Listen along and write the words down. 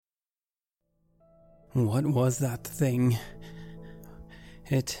What was that thing?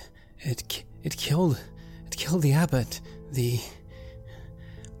 It killed the abbot,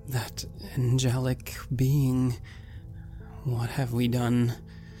 that angelic being. What have we done?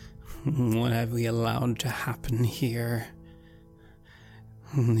 What have we allowed to happen here?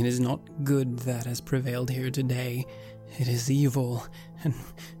 It is not good that has prevailed here today. It is evil, and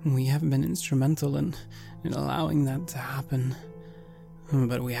we have been instrumental in allowing that to happen.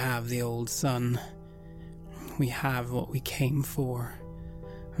 But we have the old sun. We have what we came for.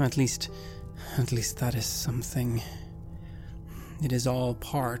 At least that is something. It is all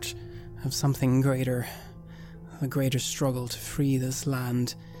part of something greater. A greater struggle to free this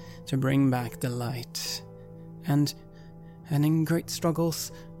land, to bring back the light. And in great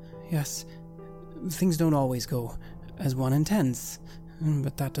struggles, yes, things don't always go as one intends,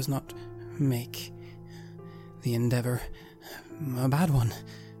 but that does not make the endeavor a bad one.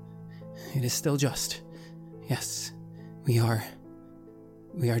 It is still just. Yes, we are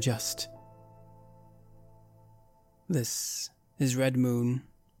just. This is Red Moon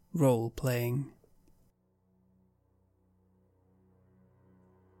role-playing.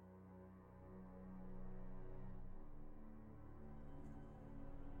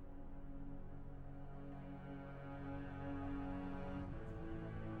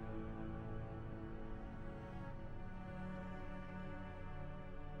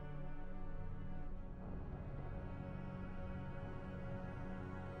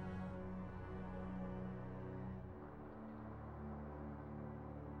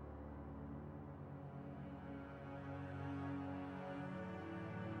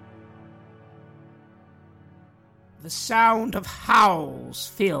 The sound of howls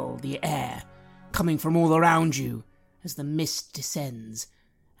fill the air, coming from all around you as the mist descends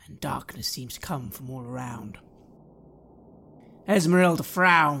and darkness seems to come from all around. Esmeralda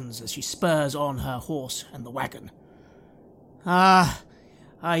frowns as she spurs on her horse and the wagon. I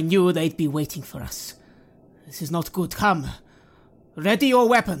knew they'd be waiting for us. This is not good. Come, ready your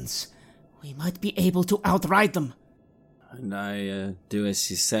weapons. We might be able to outride them. And I do as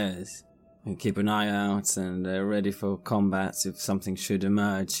she says. I keep an eye out and ready for combat if something should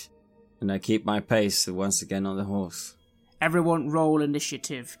emerge. And I keep my pace once again on the horse. Everyone roll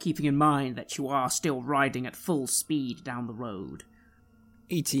initiative, keeping in mind that you are still riding at full speed down the road.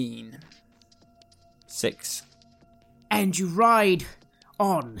 18. 6. And you ride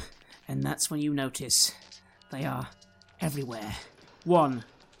on, and that's when you notice they are everywhere. 1,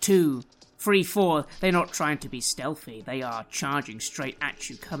 2, 3, 4. They're not trying to be stealthy. They are charging straight at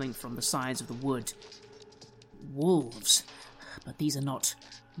you, coming from the sides of the wood. Wolves. But these are not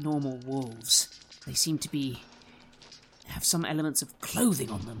normal wolves. They seem to have some elements of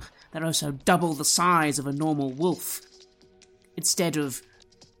clothing on them. They're also double the size of a normal wolf. Instead of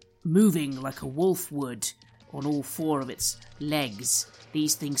moving like a wolf would on all 4 of its legs,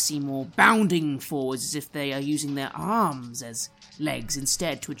 these things seem more bounding forwards, as if they are using their arms as legs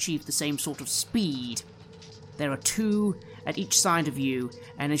instead to achieve the same sort of speed. There are 2 at each side of you,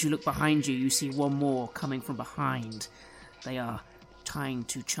 and as you look behind you, you see 1 more coming from behind. They are trying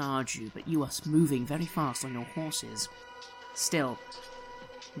to charge you, but you are moving very fast on your horses. Still,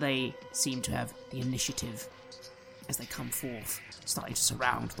 they seem to have the initiative as they come forth, starting to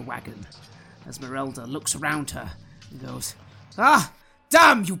surround the wagon. Esmeralda looks around her and goes, "Ah,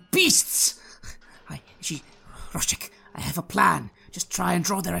 damn you beasts! Roshik, I have a plan. Just try and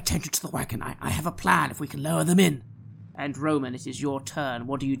draw their attention to the wagon. I have a plan if we can lower them in." And Roman, it is your turn.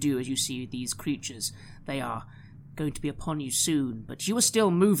 What do you do as you see these creatures? They are going to be upon you soon, but you are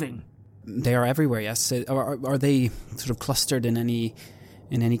still moving. They are everywhere, yes. Are they sort of clustered in any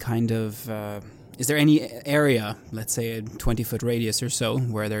kind of... is there any area, let's say a 20-foot radius or so,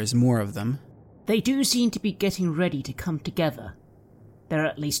 where there's more of them? They do seem to be getting ready to come together. There are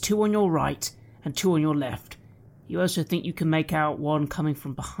at least 2 on your right and 2 on your left. You also think you can make out 1 coming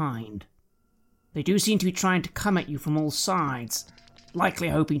from behind. They do seem to be trying to come at you from all sides, likely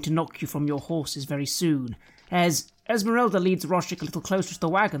hoping to knock you from your horses very soon. As Esmeralda leads Roshik a little closer to the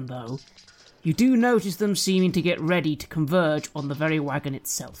wagon, though, you do notice them seeming to get ready to converge on the very wagon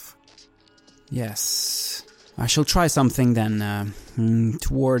itself. Yes. I shall try something then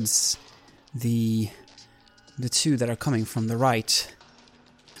towards the 2 that are coming from the right.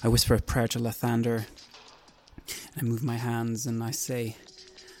 I whisper a prayer to Lychantrope. I move my hands and I say,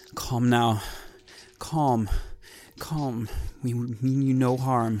 "Calm now. Calm. We mean you no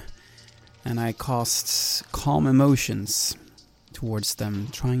harm." And I cast calm emotions towards them,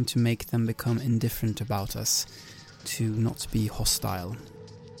 trying to make them become indifferent about us, to not be hostile.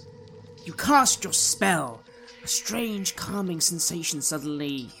 You cast your spell. A strange calming sensation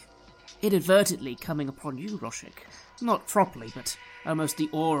suddenly inadvertently coming upon you, Roshek. Not properly, but almost the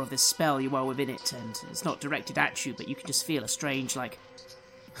aura of this spell, you are within it, and it's not directed at you, but you can just feel a strange,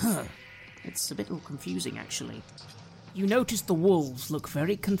 It's a bit all confusing, actually. You notice the wolves look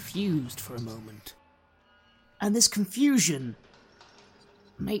very confused for a moment. And this confusion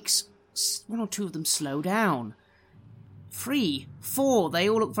makes one or two of them slow down. 3, 4, they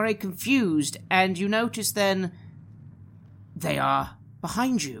all look very confused, and you notice then they are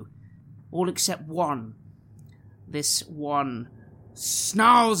behind you, all except one. This one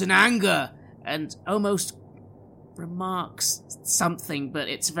snarls in anger and almost remarks something, but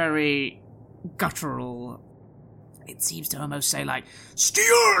it's very guttural. It seems to almost say,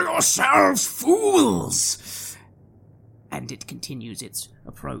 "Steel yourselves, fools!" And it continues its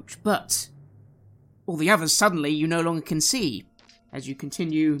approach. But all the others suddenly you no longer can see, as you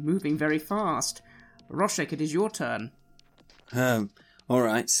continue moving very fast. Roshek, it is your turn.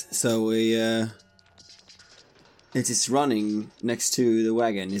 Alright, so it is running next to the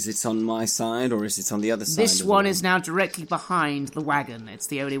wagon. Is it on my side, or is it on the other side? This one is now directly behind the wagon. It's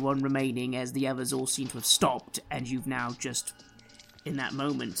the only one remaining, as the others all seem to have stopped, and you've now just, in that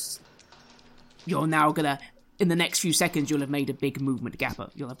moment, you're now gonna, in the next few seconds, you'll have made a big movement gap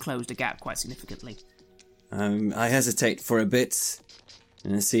up. You'll have closed a gap quite significantly. I hesitate for a bit,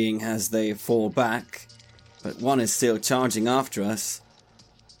 seeing as they fall back, but one is still charging after us,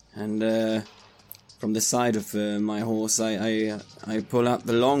 and from the side of my horse, I pull out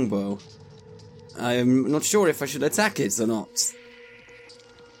the longbow. I'm not sure if I should attack it or not.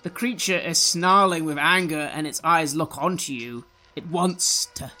 The creature is snarling with anger, and its eyes look onto you. It wants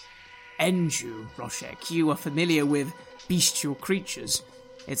to end you, Roshek. You are familiar with bestial creatures.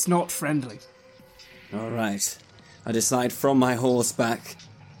 It's not friendly. Alright. I decide from my horseback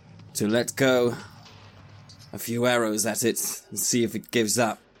to let go a few arrows at it and see if it gives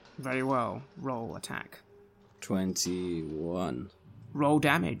up. Very well. Roll attack. 21. Roll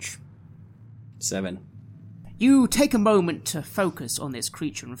damage. 7. You take a moment to focus on this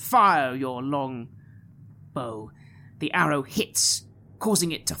creature and fire your long bow. The arrow hits,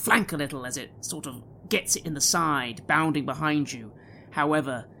 causing it to flank a little as it sort of gets it in the side, bounding behind you.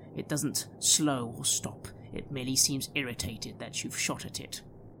 However, it doesn't slow or stop. It merely seems irritated that you've shot at it.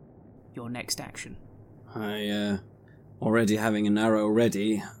 Your next action. Already having an arrow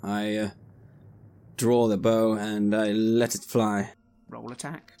ready, I draw the bow and I let it fly. Roll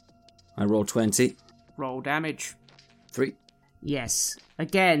attack. I roll 20. Roll damage. 3. Yes.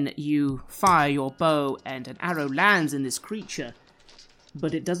 Again, you fire your bow and an arrow lands in this creature,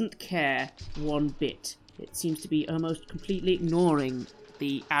 but it doesn't care one bit. It seems to be almost completely ignoring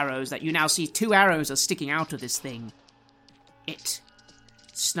the arrows that you now see. 2 arrows are sticking out of this thing. It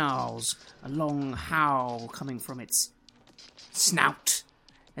snarls, a long howl coming from its snout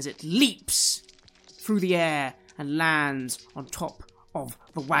as it leaps through the air and lands on top of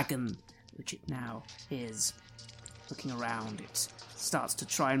the wagon, which it now is. Looking around, it starts to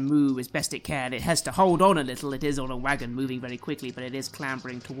try and move as best it can. It has to hold on a little. It is on a wagon, moving very quickly, but it is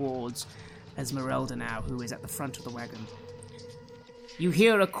clambering towards Esmeralda now, who is at the front of the wagon. You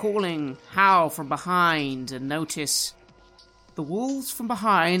hear a calling howl from behind and notice the wolves from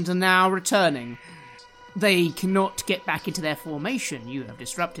behind are now returning. They cannot get back into their formation. You have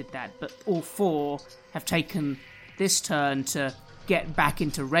disrupted that, but all 4 have taken this turn to get back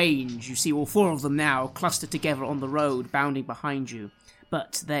into range. You see all 4 of them now clustered together on the road, bounding behind you.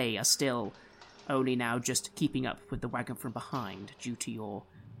 But they are still only now just keeping up with the wagon from behind due to your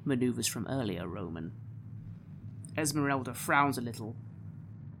maneuvers from earlier, Roman. Esmeralda frowns a little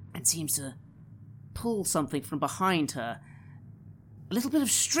and seems to pull something from behind her. A little bit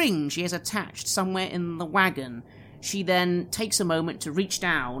of string she has attached somewhere in the wagon. She then takes a moment to reach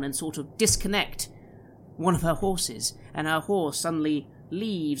down and sort of disconnect one of her horses, and her horse suddenly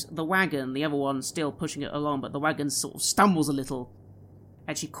leaves the wagon, the other one still pushing it along, but the wagon sort of stumbles a little.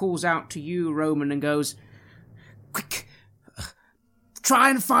 And she calls out to you, Roman, and goes, "Quick! Try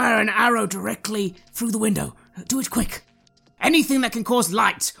and fire an arrow directly through the window. Do it quick. Anything that can cause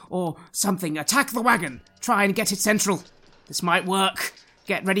light or something. Attack the wagon. Try and get it central. This might work.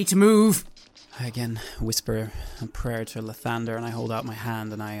 Get ready to move." I again whisper a prayer to Lathander, and I hold out my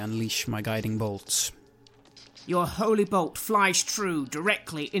hand and I unleash my guiding bolts. Your holy bolt flies true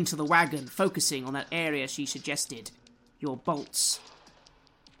directly into the wagon, focusing on that area she suggested. Your bolts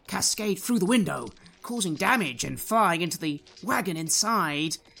cascade through the window, causing damage and flying into the wagon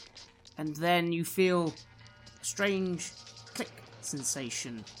inside. And then you feel a strange click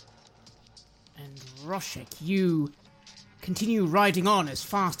sensation. And Roshek, you continue riding on as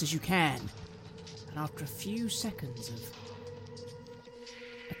fast as you can. And after a few seconds of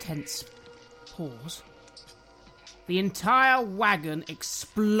tense pause, the entire wagon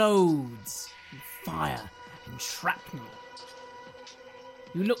explodes in fire and shrapnel.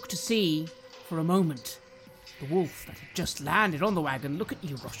 You look to see, for a moment, the wolf that had just landed on the wagon look at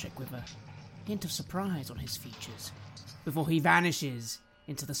you, Roshek, with a hint of surprise on his features, before he vanishes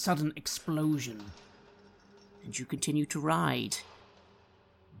into the sudden explosion. And you continue to ride.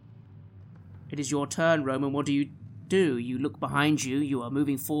 It is your turn, Roman. What do? You look behind you. You are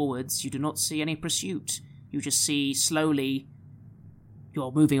moving forwards. You do not see any pursuit. You just see, slowly,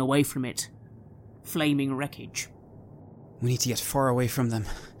 you're moving away from it. Flaming wreckage. We need to get far away from them.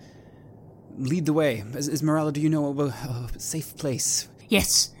 Lead the way. Esmeralda, do you know of a safe place?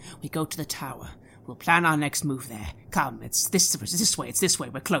 Yes, we go to the tower. We'll plan our next move there. Come, it's this way.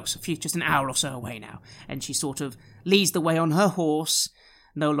 We're close. Just an hour or so away now. And she sort of leads the way on her horse.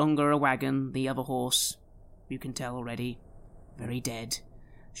 No longer a wagon. The other horse, you can tell already, very dead.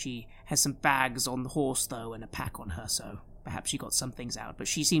 She has some bags on the horse, though, and a pack on her, so perhaps she got some things out. But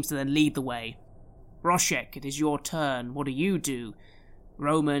she seems to then lead the way. Roshek, it is your turn. What do?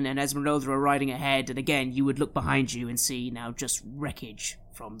 Roman and Esmeralda are riding ahead, and again, you would look behind you and see now just wreckage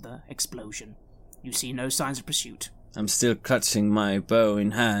from the explosion. You see no signs of pursuit. I'm still clutching my bow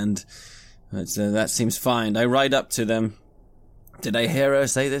in hand, but that seems fine. I ride up to them. Did I hear her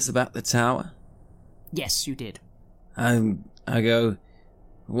say this about the tower? Yes, you did. I go,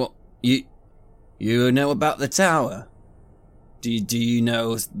 what, you know about the tower? Do you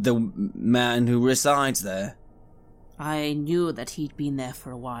know the man who resides there? I knew that he'd been there for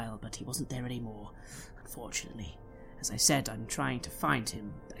a while, but he wasn't there anymore, unfortunately. As I said, I'm trying to find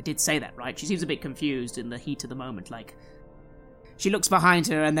him. I did say that, right? She seems a bit confused in the heat of the moment, like... She looks behind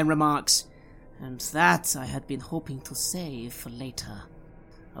her and then remarks, "And that I had been hoping to save for later.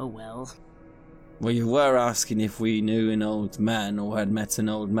 Oh well." Well, you were asking if we knew an old man or had met an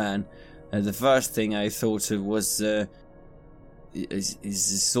old man. The first thing I thought of was... is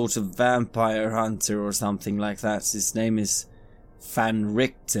a sort of vampire hunter or something like that. His name is Van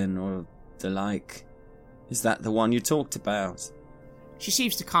Richten or the like. Is that the one you talked about? She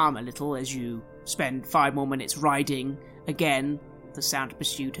seems to calm a little as you spend 5 more minutes riding. Again, the sound of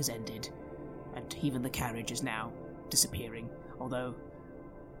pursuit has ended, and even the carriage is now disappearing, although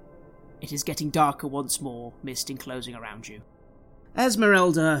it is getting darker once more, mist enclosing around you.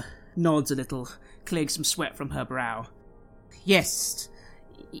 Esmeralda nods a little, clearing some sweat from her brow. Yes,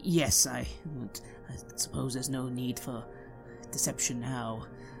 I suppose there's no need for deception now.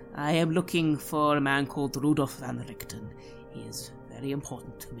 I am looking for a man called Rudolf van Richten. He is very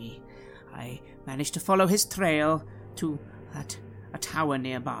important to me. I managed to follow his trail to a tower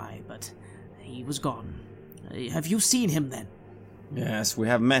nearby, but he was gone. Have you seen him then? Yes, we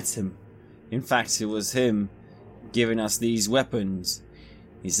have met him. In fact, it was him giving us these weapons.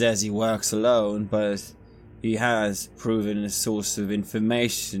 He says he works alone, but he has proven a source of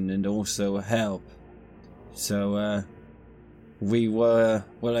information and also a help. So, we were,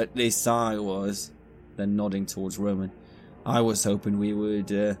 well, at least I was, then nodding towards Roman, I was hoping we would,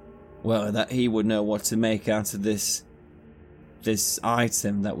 that he would know what to make out of this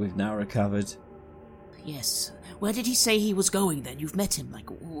item that we've now recovered. Yes. Where did he say he was going then? You've met him. Like,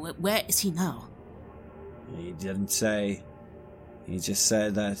 where is he now? He didn't say. He just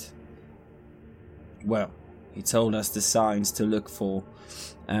said that, well, he told us the signs to look for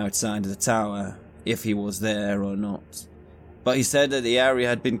outside of the tower, if he was there or not. But he said that the area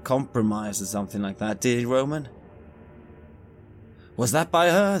had been compromised or something like that, did he, Roman? Was that by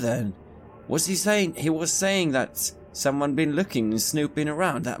her then? Was he saying, he was saying that someone been looking and snooping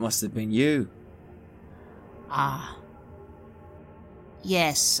around? That must have been you. Ah.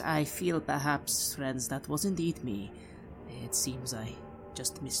 Yes, I feel perhaps, friends, that was indeed me. It seems I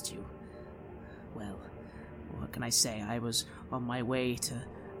just missed you. Well, what can I say? I was on my way to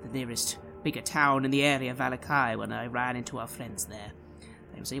the nearest bigger town in the area, Valakai, when I ran into our friends there.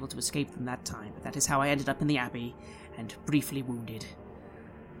 I was able to escape them that time, but that is how I ended up in the Abbey, and briefly wounded.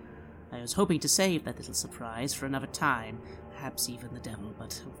 I was hoping to save that little surprise for another time, perhaps even the devil,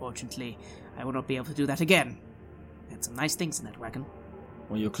 but unfortunately I will not be able to do that again. I had some nice things in that wagon.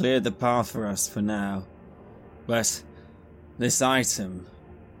 Well, you cleared the path for us for now. But this item,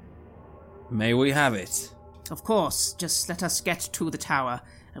 may we have it? Of course, just let us get to the tower,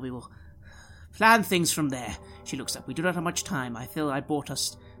 and we will plan things from there. She looks up. We do not have much time. I feel I bought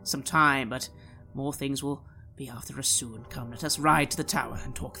us some time, but more things will be after us soon. Come, let us ride to the tower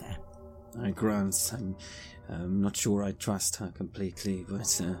and talk there. I grunt. I'm not sure I trust her completely,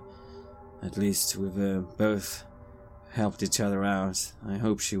 but at least we've both helped each other out. I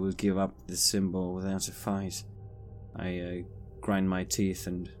hope she will give up the symbol without a fight. I grind my teeth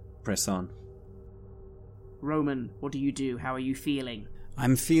and press on. Roman, what do you do? How are you feeling?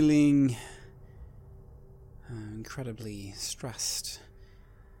 I'm feeling incredibly stressed,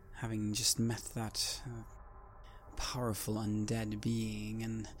 having just met that powerful undead being,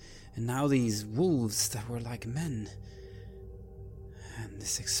 and now these wolves that were like men, and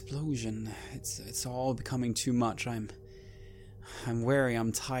this explosion. It's all becoming too much. I'm weary.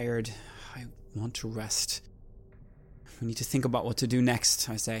 I'm tired. I want to rest. We need to think about what to do next,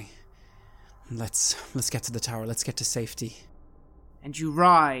 I say. Let's get to the tower. Let's get to safety. And you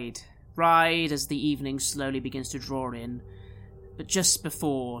ride as the evening slowly begins to draw in. But just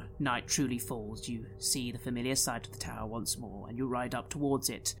before night truly falls, you see the familiar sight of the tower once more, and you ride up towards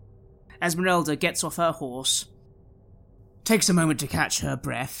it. Esmeralda gets off her horse, takes a moment to catch her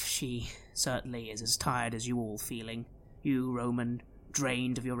breath. She certainly is as tired as you all feeling. You, Roman,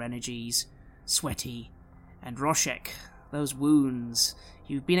 drained of your energies, sweaty, and Roshek, those wounds,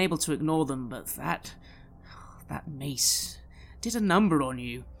 you've been able to ignore them, but that mace did a number on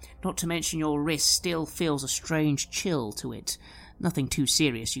you. Not to mention your wrist still feels a strange chill to it. Nothing too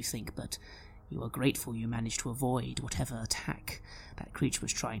serious, you think, but you are grateful you managed to avoid whatever attack that creature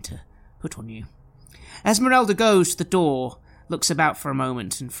was trying to put on you. Esmeralda goes to the door, looks about for a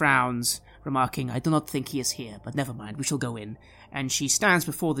moment, and frowns, remarking, "I do not think he is here, but never mind, we shall go in." And she stands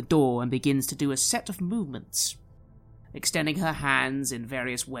before the door and begins to do a set of movements, extending her hands in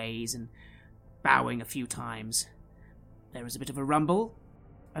various ways and bowing a few times. There is a bit of a rumble,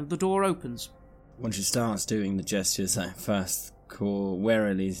 and the door opens. When she starts doing the gestures, I first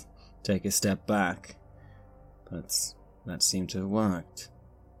warily take a step back, but that seemed to have worked.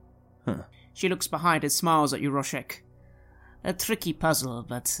 Huh. She looks behind and smiles at you, Roshek. A tricky puzzle,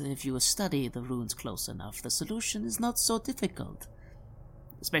 but if you study the runes close enough, the solution is not so difficult.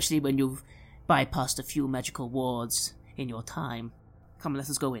 Especially when you've bypassed a few magical wards in your time. Come, let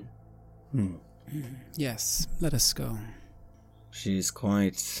us go in. Yes, let us go. She's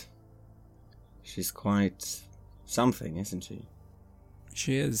quite something, isn't she?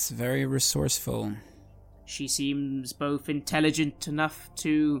 She is very resourceful. She seems both intelligent enough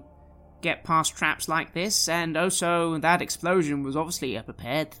to get past traps like this, and also that explosion was obviously a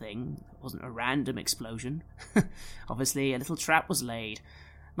prepared thing. It wasn't a random explosion. Obviously a little trap was laid.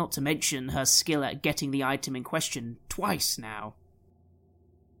 Not to mention her skill at getting the item in question twice now.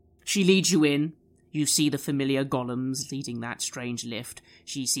 She leads you in. You see the familiar golems leading that strange lift.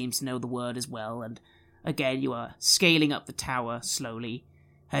 She seems to know the word as well, and again you are scaling up the tower slowly,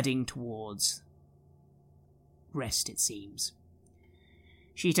 heading towards rest, it seems.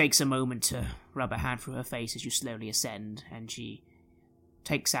 She takes a moment to rub a hand through her face as you slowly ascend, and she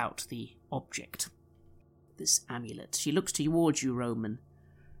takes out the object, this amulet. She looks towards you, Roman,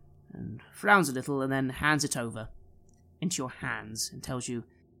 and frowns a little, and then hands it over into your hands and tells you,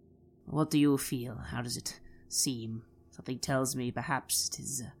 "What do you feel? How does it seem?" Something tells me perhaps it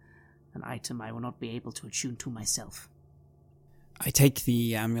is an item I will not be able to attune to myself. I take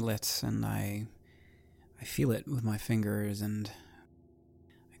the amulet and I feel it with my fingers, and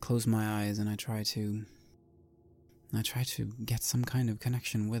I close my eyes and I try to get some kind of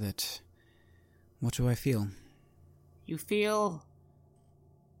connection with it. What do I feel? You feel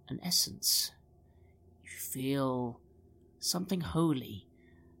an essence. You feel something holy.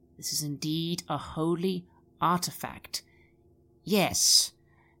 This is indeed a holy artifact. Yes,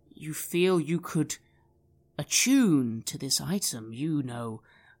 you feel you could attune to this item. You know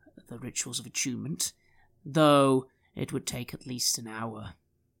the rituals of attunement, though it would take at least an hour.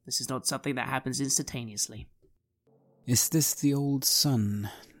 This is not something that happens instantaneously. Is this the old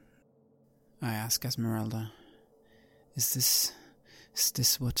sun? I ask Esmeralda. Is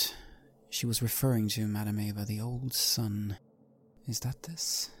this what she was referring to, Madame Eva, the old sun? Is that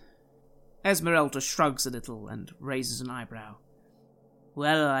this? Esmeralda shrugs a little and raises an eyebrow.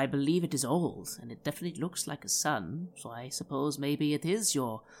 Well, I believe it is old, and it definitely looks like a sun, so I suppose maybe it is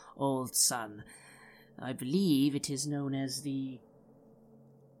your old sun. I believe it is known as the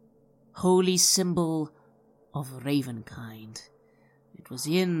holy symbol of Ravenkind. It was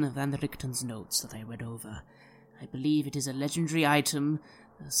in Van Richten's notes that I read over. I believe it is a legendary item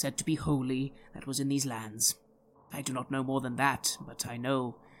said to be holy that was in these lands. I do not know more than that, but I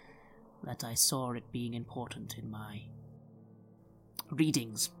know that I saw it being important in my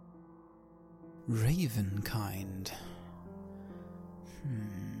readings. Ravenkind.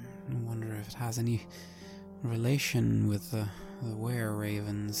 I wonder if it has any relation with the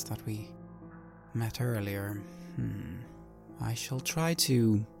were-ravens that we met earlier. I shall try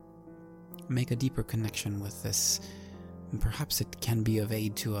to make a deeper connection with this. Perhaps it can be of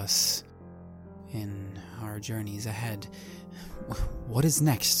aid to us in our journeys ahead. What is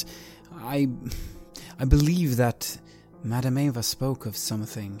next? I believe that Madame Eva spoke of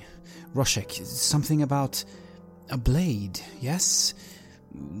something. Roshek, something about a blade, yes?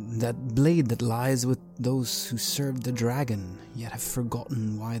 That blade that lies with those who served the dragon, yet have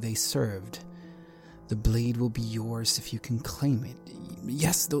forgotten why they served. The blade will be yours if you can claim it.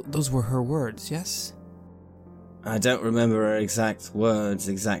 Yes, those were her words, yes? I don't remember her exact words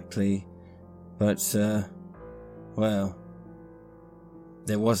exactly, but, well,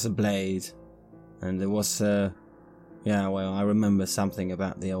 there was a blade, and there was I remember something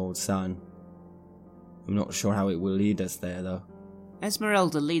about the old sun. I'm not sure how it will lead us there, though.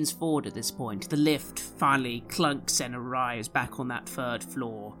 Esmeralda leans forward at this point. The lift finally clunks and arrives back on that 3rd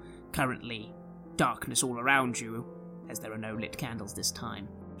floor. Currently, darkness all around you, as there are no lit candles this time.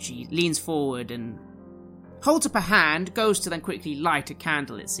 She leans forward and holds up a hand, goes to then quickly light a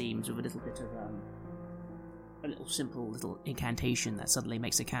candle, it seems, with a little bit of a little simple little incantation that suddenly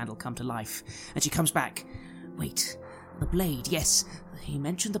makes the candle come to life. And she comes back. Wait, the blade, yes. He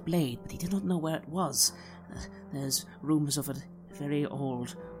mentioned the blade, but he did not know where it was. There's rumours of a very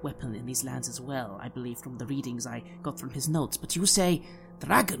old weapon in these lands as well, I believe, from the readings I got from his notes. But you say,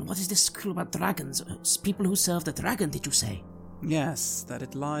 dragon, what is this clue about dragons? People who serve the dragon, did you say? Yes, that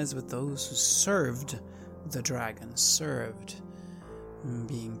it lies with those who served the dragon. Served,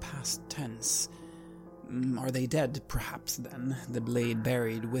 being past tense. Are they dead, perhaps, then? The blade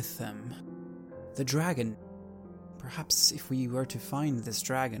buried with them. The dragon. Perhaps if we were to find this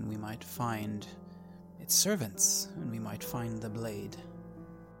dragon, we might find its servants, and we might find the blade.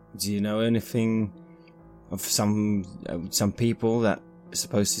 Do you know anything of some people that are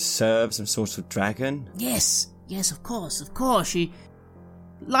supposed to serve some sort of dragon? Yes, of course. She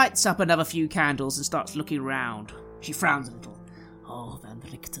lights up another few candles and starts looking around. She frowns a little. Oh, Van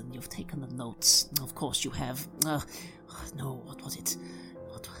Richten, you've taken the notes. Of course you have. No, what was it?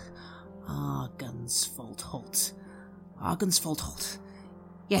 Argensvoldholt. Argensvoldholt.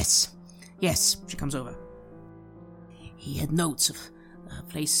 Yes, she comes over. He had notes of a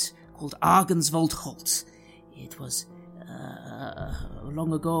place called Argensvoldholt. It was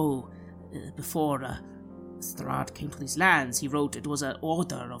long ago, before Strahd came to these lands. He wrote it was an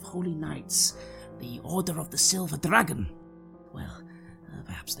order of holy knights, the Order of the Silver Dragon. Well,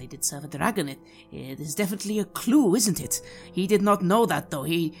 perhaps they did serve a dragon. It is definitely a clue, isn't it? He did not know that, though.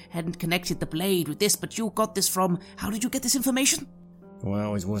 He hadn't connected the blade with this, but you got this from... How did you get this information?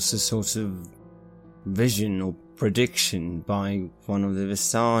 Well, it was a sort of vision or prediction by one of the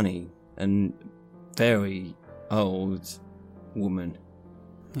Vistani, a very old woman.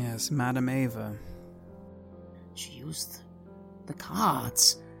 Yes, Madame Eva. She used the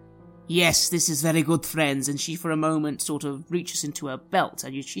cards. Yes, this is very good, friends. And she, for a moment, sort of reaches into her belt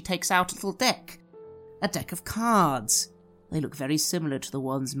and she takes out a little deck. A deck of cards. They look very similar to the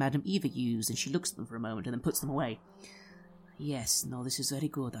ones Madame Eva used, and she looks at them for a moment and then puts them away. Yes, no, this is very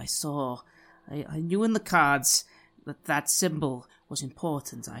good. I knew in the cards that symbol was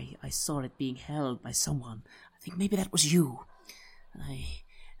important. I saw it being held by someone. I think maybe that was you.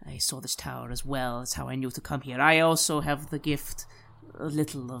 I saw this tower as well. That's how I knew to come here. I also have the gift, a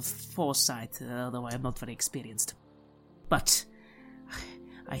little of foresight, although I am not very experienced. But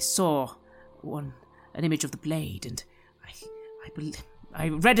I saw an image of the blade, and I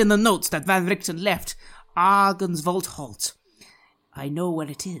read in the notes that Van Richten left Argensvoldholt. I know where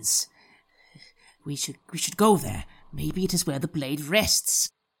it is. We should go there. Maybe it is where the blade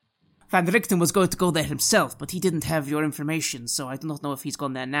rests. Van Richten was going to go there himself, but he didn't have your information, so I do not know if he's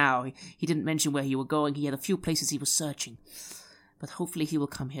gone there now. He didn't mention where he were going. He had a few places he was searching. But hopefully he will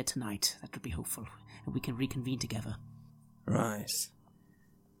come here tonight. That would be hopeful, and we can reconvene together. Right.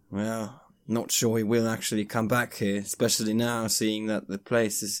 Well, not sure he will actually come back here, especially now, seeing that the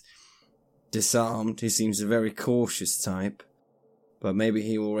place is disarmed. He seems a very cautious type. But maybe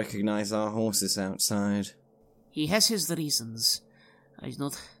he will recognize our horses outside. He has his reasons.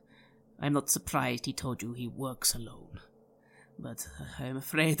 I'm not surprised he told you he works alone. But I'm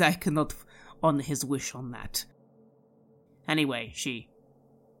afraid I cannot honor his wish on that. Anyway, she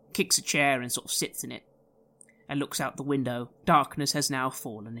kicks a chair and sort of sits in it, and looks out the window. Darkness has now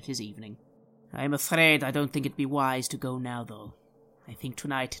fallen. It is evening. I'm afraid I don't think it'd be wise to go now, though. I think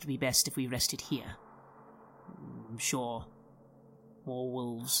tonight it'd be best if we rested here. I'm sure more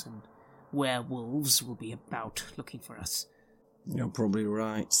wolves and werewolves will be about looking for us. You're probably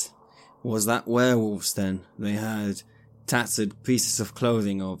right. Was that werewolves then? They had tattered pieces of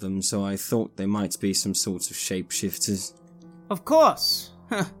clothing of them, so I thought they might be some sort of shapeshifters. Of course!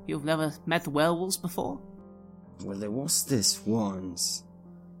 You've never met werewolves before? Well, there was this once.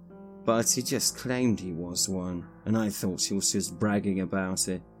 but he just claimed he was one, and I thought he was just bragging about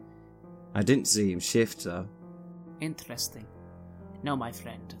it. I didn't see him shift, though. Interesting. No, my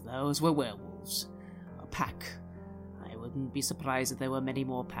friend, those were werewolves. A pack. I wouldn't be surprised if there were many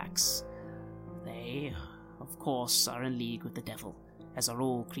more packs. They, of course, are in league with the devil, as are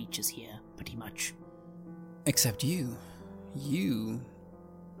all creatures here, pretty much. Except you. You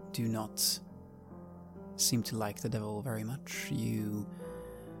do not seem to like the devil very much. You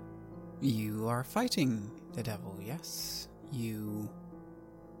are fighting the devil, yes? You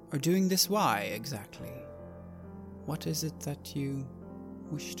are doing this why, exactly? What is it that you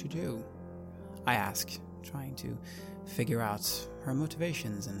wish to do? I ask, trying to figure out her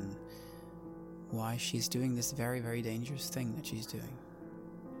motivations and why she's doing this very, very dangerous thing that she's doing.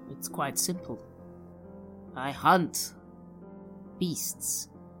 It's quite simple. I hunt beasts.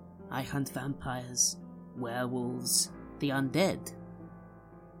 I hunt vampires, werewolves, the undead.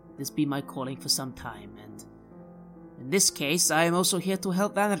 This be my calling for some time, and in this case I am also here to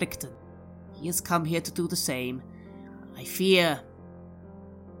help Van Richten. He has come here to do the same. I fear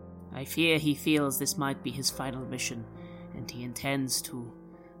he feels this might be his final mission, and he intends to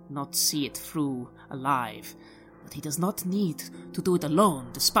not see it through alive. But he does not need to do it alone,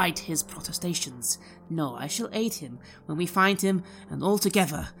 despite his protestations. No, I shall aid him when we find him, and all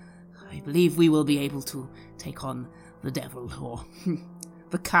together, I believe we will be able to take on the devil, or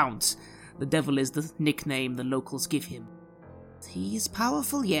the Count. The devil is the nickname the locals give him. He is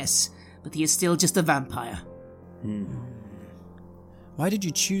powerful, yes, but he is still just a vampire. Why did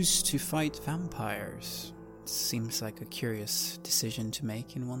you choose to fight vampires? It seems like a curious decision to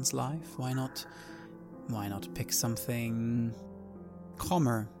make in one's life. Why not pick something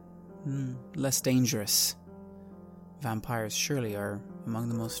calmer, less dangerous? Vampires surely are among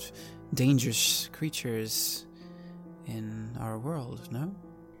the most dangerous creatures in our world, no?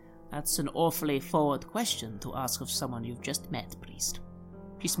 That's an awfully forward question to ask of someone you've just met, priest.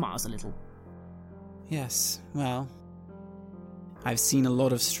 She smiles a little. Yes, well, I've seen a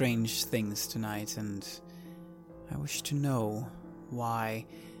lot of strange things tonight, and I wish to know why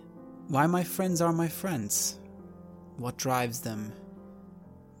my friends are my friends. What drives them?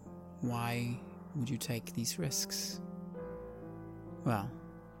 Why would you take these risks? Well,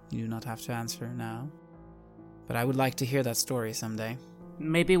 you do not have to answer now, but I would like to hear that story someday.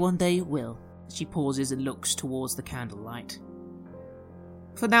 Maybe one day you will. She pauses and looks towards the candlelight.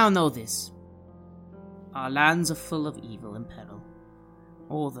 For now, know this. Our lands are full of evil and peril.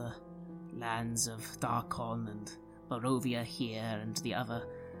 All the lands of Darkon and Barovia here and the other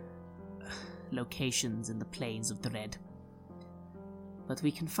locations in the plains of Dread. But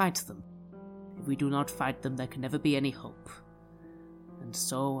we can fight them. If we do not fight them, there can never be any hope. And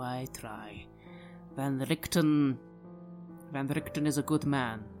so I try. Van Richten is a good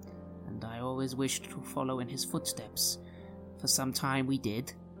man, and I always wished to follow in his footsteps. For some time we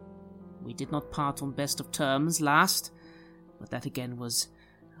did. We did not part on best of terms last, but that again was,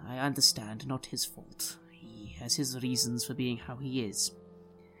 I understand, not his fault. He has his reasons for being how he is.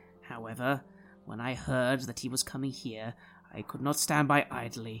 However, when I heard that he was coming here, I could not stand by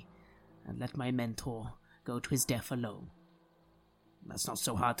idly and let my mentor go to his death alone. That's not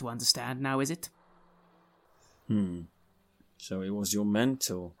so hard to understand now, is it? So he was your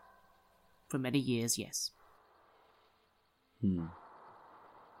mentor? For many years, yes.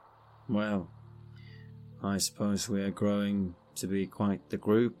 Well, I suppose we are growing to be quite the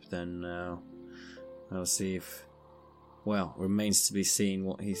group then now. I'll see if... Well, remains to be seen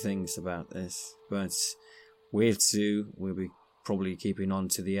what he thinks about this. But we two will be probably keeping on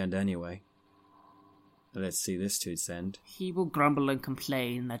to the end anyway. Let's see this to its end. He will grumble and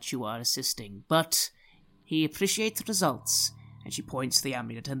complain that you are assisting, but he appreciates results, and she points to the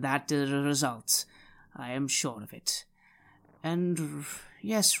amulet, and that is a result. I am sure of it. And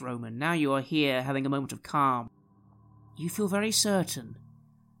yes, Roman, now you are here having a moment of calm. You feel very certain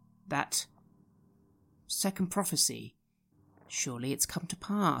that second prophecy, surely it's come to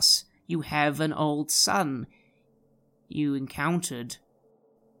pass. You have an old son. You encountered,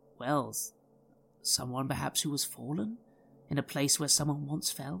 well, someone perhaps who was fallen in a place where someone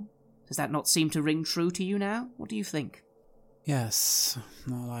once fell. Does that not seem to ring true to you now? What do you think? Yes,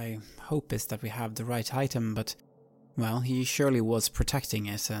 all I hope is that we have the right item, but, well, he surely was protecting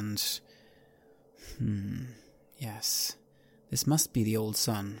it, and... yes, this must be the old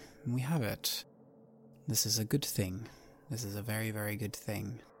son. We have it. This is a good thing. This is a very, very good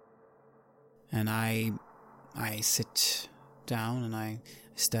thing. And I sit down and I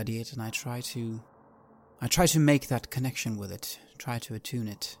study it, and I try to make that connection with it, try to attune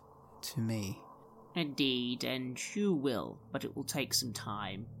it to me. Indeed, and you will, but it will take some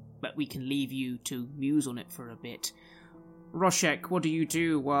time. but we can leave you to muse on it for a bit. Roshek, what do you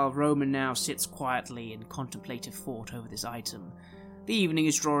do while Roman now sits quietly in contemplative thought over this item? The evening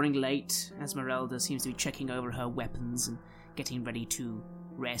is drawing late. Esmeralda seems to be checking over her weapons and getting ready to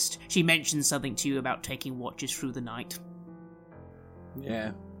rest. She mentioned something to you about taking watches through the night.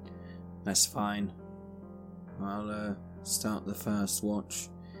 Yeah, that's fine. I'll start the first watch.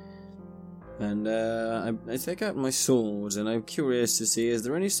 And I take out my sword, and I'm curious to see, is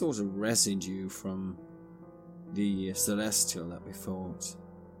there any sort of residue from the celestial that we fought?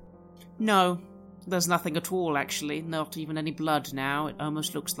 No, there's nothing at all, actually. Not even any blood now. It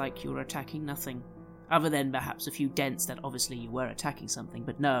almost looks like you're attacking nothing. Other than perhaps a few dents that obviously you were attacking something.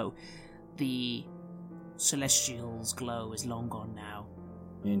 But no, the celestial's glow is long gone now.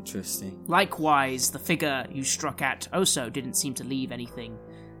 Interesting. Likewise, the figure you struck at also didn't seem to leave anything.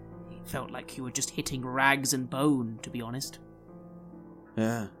 It felt like you were just hitting rags and bone, to be honest.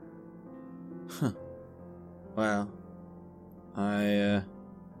 Yeah. Huh. Well, I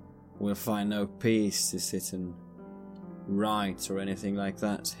will find no peace to sit and write or anything like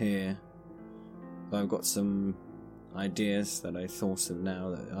that here. I've got some ideas that I thought of now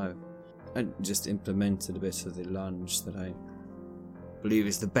that I just implemented a bit of the lunge that I believe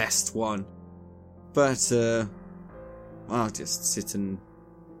is the best one. But I'll just sit and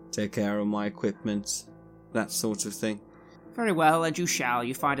take care of my equipment, that sort of thing. Very well, and you shall.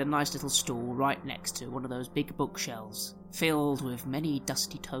 You find a nice little stool right next to one of those big bookshelves, filled with many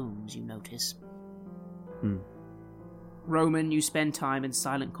dusty tomes, you notice. Roman, you spend time in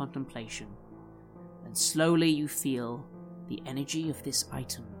silent contemplation, and slowly you feel the energy of this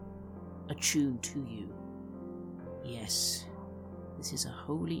item attuned to you. Yes, this is a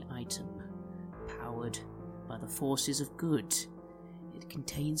holy item, powered by the forces of good. It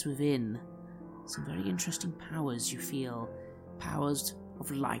contains within some very interesting powers you feel. Powers of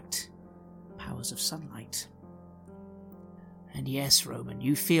light, powers of sunlight. And yes, Roman,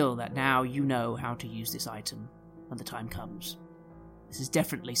 you feel that now you know how to use this item when the time comes. This is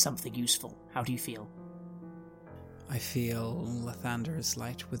definitely something useful. How do you feel? I feel Lathander's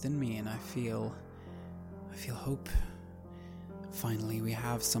light within me, and I feel hope. Finally, we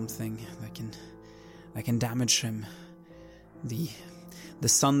have something that can damage him. The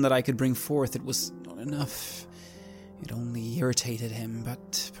sun that I could bring forth, it was not enough. It only irritated him,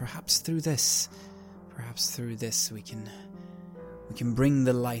 but perhaps through this we can bring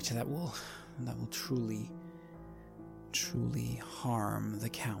the light that will truly harm the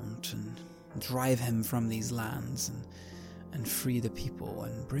Count and drive him from these lands and free the people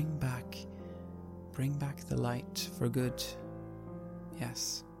and bring back the light for good.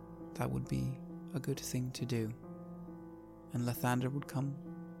 Yes, that would be a good thing to do. And Lathander would come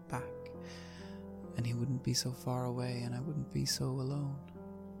back, and he wouldn't be so far away, and I wouldn't be so alone.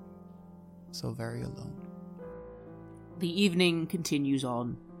 So very alone. The evening continues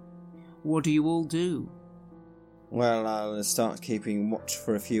on. What do you all do? Well, I'll start keeping watch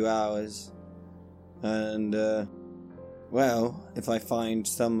for a few hours. And, well, if I find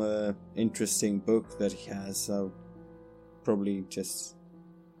some interesting book that he has, I'll probably just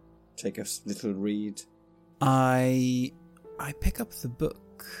take a little read. I pick up the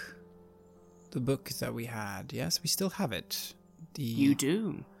book that we had. Yes, we still have it. You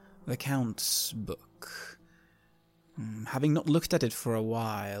do? The Count's book. Having not looked at it for a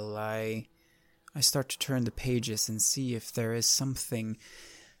while, I start to turn the pages and see if there is something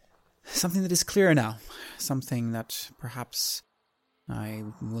that is clear now. Something that perhaps I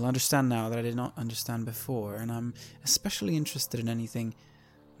will understand now that I did not understand before. And I'm especially interested in anything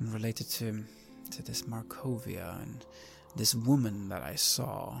related to this Markovia and this woman that I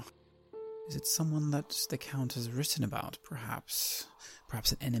saw. Is it someone that the Count has written about, perhaps?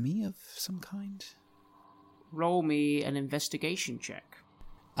 Perhaps an enemy of some kind? Roll me an investigation check.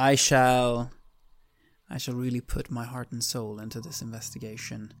 I shall really put my heart and soul into this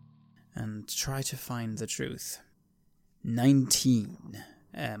investigation and try to find the truth. 19.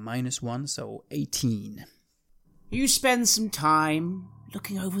 -1, so 18. You spend some time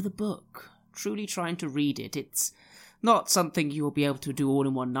looking over the book, truly trying to read it. It's not something you will be able to do all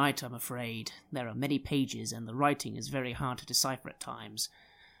in one night, I'm afraid. There are many pages, and the writing is very hard to decipher at times.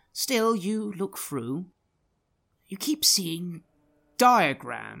 Still, you look through. You keep seeing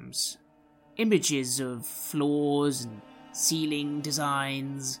diagrams, images of floors and ceiling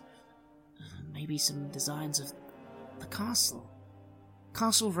designs, maybe some designs of the castle.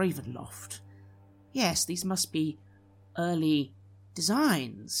 Castle Ravenloft. Yes, these must be early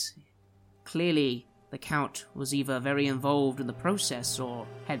designs. Clearly, the Count was either very involved in the process or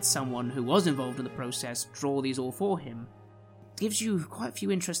had someone who was involved in the process draw these all for him. gives you quite a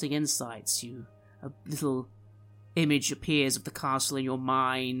few interesting insights. A little image appears of the castle in your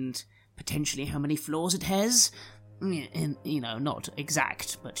mind, potentially how many floors it has. And, not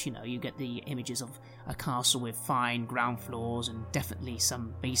exact, but, you get the images of a castle with fine ground floors and definitely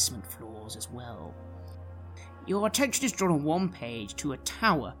some basement floors as well. Your attention is drawn on one page to a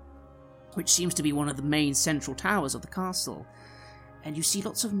tower, which seems to be one of the main central towers of the castle, and you see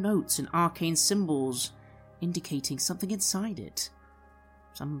lots of notes and arcane symbols indicating something inside it.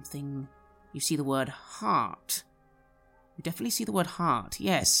 You see the word heart. You definitely see the word heart,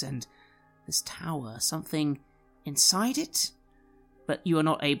 yes, and this tower, something inside it, but you are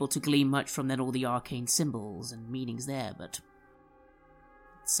not able to glean much from then all the arcane symbols and meanings there, but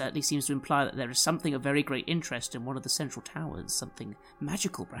it certainly seems to imply that there is something of very great interest in one of the central towers, something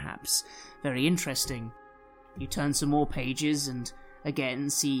magical perhaps, very interesting. You turn some more pages and again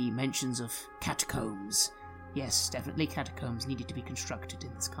see mentions of catacombs. Yes, definitely catacombs needed to be constructed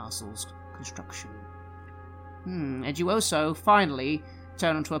in this castle's construction. And you also, finally,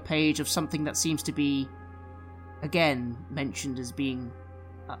 turn onto a page of something that seems to be again mentioned as being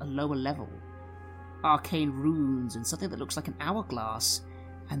at a lower level. Arcane runes and something that looks like an hourglass,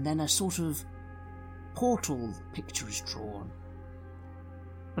 and then a sort of portal picture is drawn.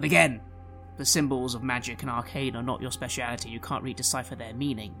 But again, the symbols of magic and arcane are not your speciality. You can't really decipher their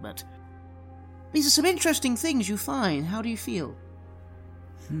meaning, but these are some interesting things you find. How do you feel?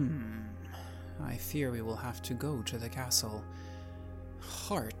 I fear we will have to go to the castle.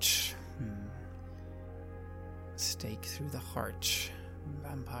 Heart. Stake through the heart.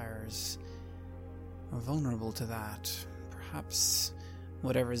 Vampires are vulnerable to that. Perhaps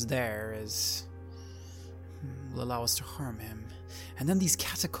whatever is there will allow us to harm him. And then these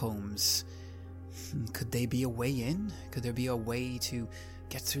catacombs. Could they be a way in? Could there be a way to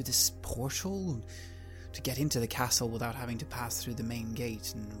get through this portal? To get into the castle without having to pass through the main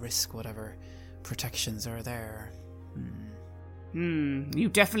gate and risk whatever protections are there? You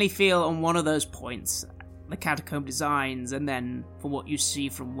definitely feel on one of those points, the catacomb designs, and then from what you see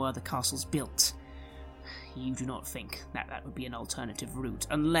from where the castle's built, you do not think that would be an alternative route,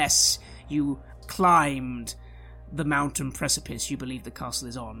 unless you climbed the mountain precipice you believe the castle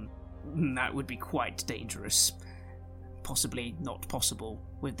is on. That would be quite dangerous. Possibly not possible,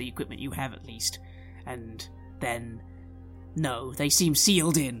 with the equipment you have at least. And then, no, they seem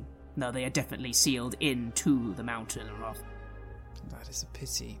sealed in. No, they are definitely sealed into the mountain. That is a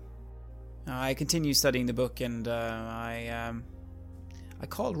pity. I continue studying the book, and I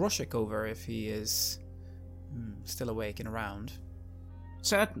called Rushik over if he is still awake and around.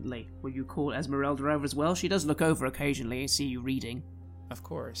 Certainly. Will you call Esmeralda over as well? She does look over occasionally and see you reading. Of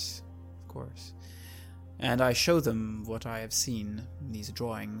course. And I show them what I have seen, these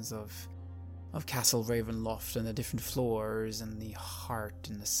drawings of Castle Ravenloft and the different floors and the heart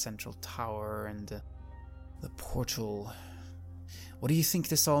in the central tower and the portal. What do you think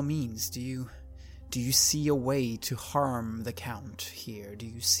this all means? Do you see a way to harm the Count here? Do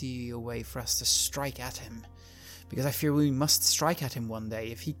you see a way for us to strike at him? Because I fear we must strike at him one day.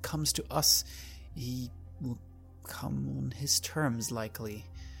 If he comes to us, he will come on his terms likely.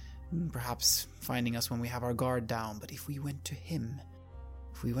 Perhaps finding us when we have our guard down. But if we went to him,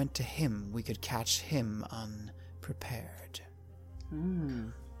 we could catch him unprepared.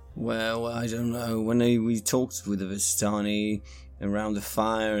 Well, I don't know. When we talked with the Vistani around the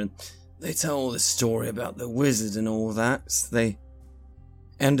fire, and they told the story about the wizard and all that, they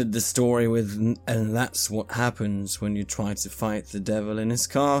ended the story with, and that's what happens when you try to fight the devil in his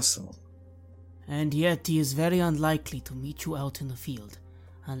castle. And yet he is very unlikely to meet you out in the field,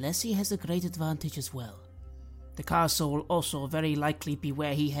 unless he has a great advantage as well. The castle will also very likely be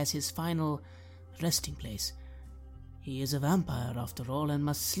where he has his final resting place. He is a vampire, after all, and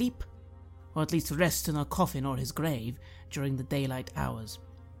must sleep, or at least rest in a coffin or his grave during the daylight hours.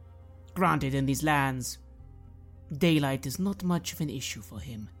 Granted, in these lands, daylight is not much of an issue for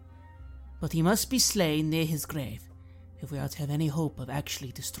him, but he must be slain near his grave if we are to have any hope of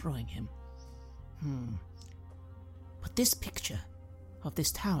actually destroying him. But this picture of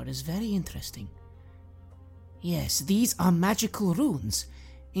this tower is very interesting. Yes, these are magical runes,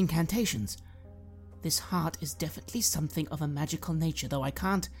 incantations. This heart is definitely something of a magical nature, though I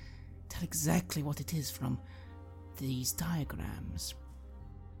can't tell exactly what it is from these diagrams.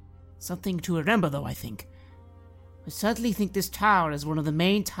 Something to remember, though, I think. I certainly think this tower is one of the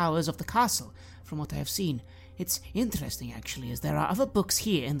main towers of the castle, from what I have seen. It's interesting, actually, as there are other books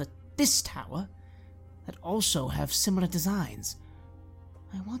here in this tower that also have similar designs.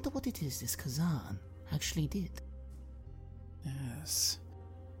 I wonder what it is this Kazan actually did. Yes.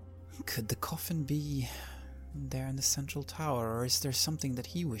 Could the coffin be there in the central tower, or is there something that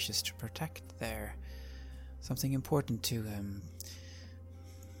he wishes to protect there? Something important to him?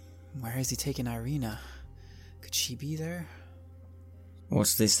 Where has he taken Irina? Could she be there?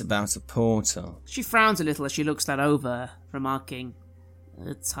 What's this about a portal? She frowns a little as she looks that over, remarking,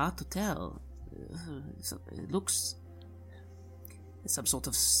 "It's hard to tell. It looks... some sort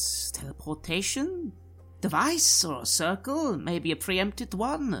of teleportation device, or a circle, maybe a preempted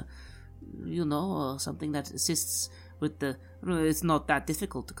one. You know, or something that assists with the... It's not that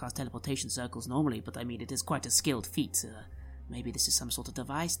difficult to cast teleportation circles normally, but I mean, it is quite a skilled feat. Maybe this is some sort of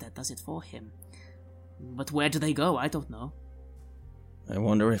device that does it for him. But where do they go? I don't know." I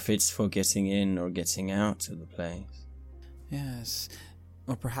wonder if it's for getting in or getting out of the place. Yes,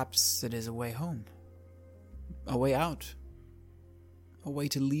 or perhaps it is a way home. A way out. A way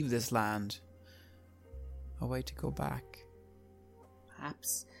to leave this land. A way to go back.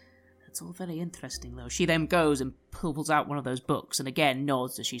 Perhaps. That's all very interesting, though. She then goes and pulls out one of those books, and again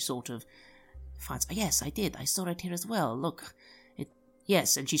nods as she sort of finds, "Yes, I did. I saw it here as well. Look.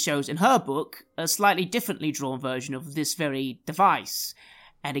 Yes," and she shows in her book a slightly differently drawn version of this very device.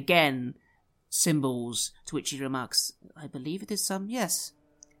 And again, symbols, to which she remarks, "I believe it is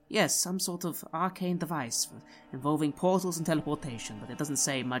some sort of arcane device involving portals and teleportation, but it doesn't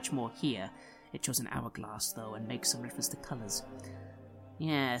say much more here. It shows an hourglass, though, and makes some reference to colours."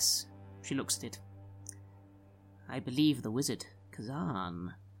 "Yes," she looks at it. "I believe the wizard,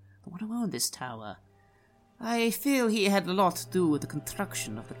 Kazan, the one who owned this tower. I feel he had a lot to do with the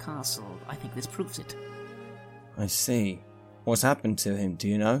construction of the castle. I think this proves it." I see. What happened to him, do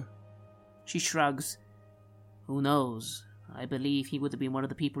you know? She shrugs. "Who knows? I believe he would have been one of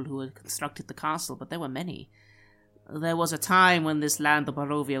the people who had constructed the castle, but there were many. There was a time when this land of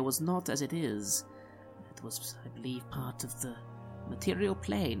Barovia was not as it is. It was, I believe, part of the material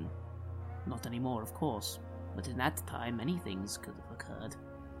plane. Not anymore, of course, but in that time many things could have occurred.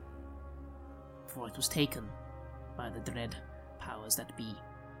 Before it was taken by the dread powers that be."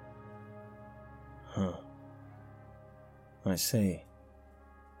 Huh. I see.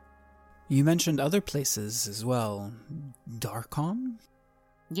 You mentioned other places as well. Darkon?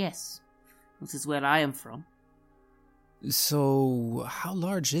 "Yes, this is where I am from." So, how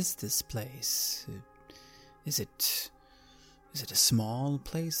large is this place? Is it a small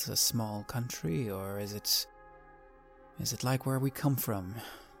place, a small country, or is it like where we come from?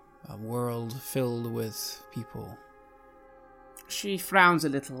 A world filled with people? She frowns a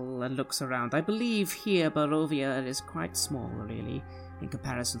little and looks around. "I believe here Barovia is quite small, really, in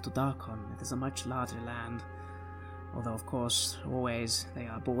comparison to Darkon. It is a much larger land. Although, of course, always they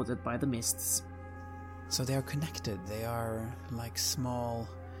are bordered by the mists." So they are connected. They are like small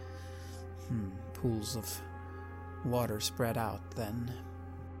pools of water spread out, then.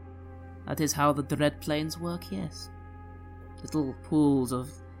 That is how the dread planes work, yes. Little pools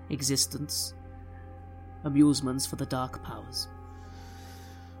of existence. Amusements for the dark powers.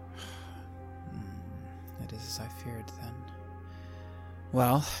 It is as I feared, then.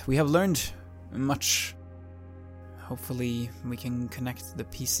 Well, we have learned much. Hopefully we can connect the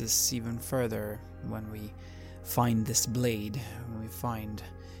pieces even further when we find this blade, when we find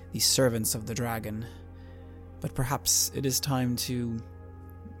these servants of the dragon. But perhaps it is time to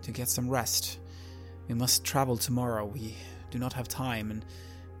get some rest. We must travel tomorrow. We do not have time, and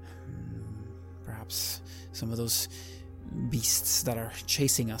perhaps some of those beasts that are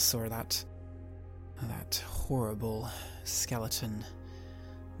chasing us, or that horrible skeleton,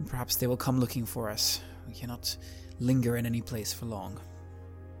 perhaps they will come looking for us. We cannot linger in any place for long.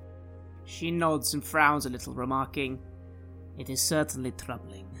 She nods and frowns a little, remarking, "It is certainly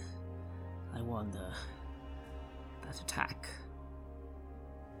troubling. I wonder, that attack.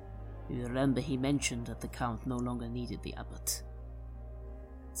 You remember he mentioned that the Count no longer needed the abbot.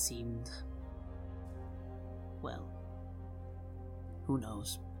 It seemed... well, who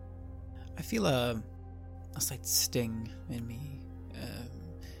knows?" I feel a slight sting in me.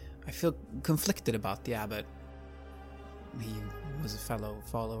 I feel conflicted about the abbot. He was a fellow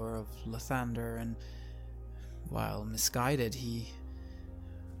follower of Lychantrope, and while misguided, he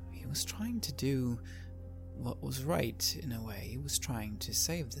was trying to do what was right in a way. He was trying to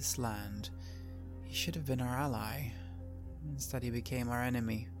save this land. He should have been our ally. Instead, he became our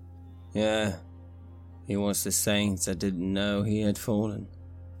enemy. Yeah, he was the saint that didn't know he had fallen.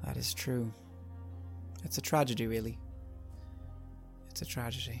 That is true. It's a tragedy, really. It's a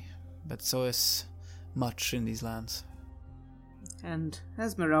tragedy. But so is much in these lands. And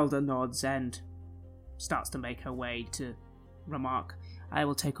Esmeralda nods and starts to make her way to remark, "I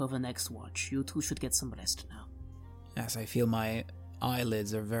will take over next watch. You two should get some rest now." Yes, I feel my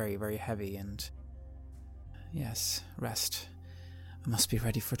eyelids are very, very heavy, and Yes, rest. I must be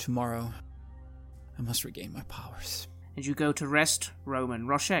ready for tomorrow. I must regain my powers. And you go to rest, Roman.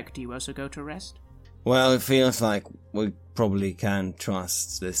 Roshek, do you also go to rest? Well, it feels like we probably can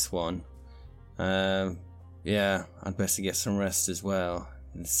trust this one. Yeah, I'd better get some rest as well.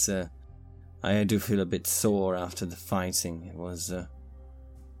 It's, I do feel a bit sore after the fighting. It was,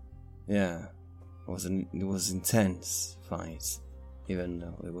 yeah, it was intense fight, even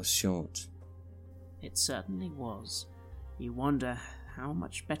though it was short. It certainly was. You wonder how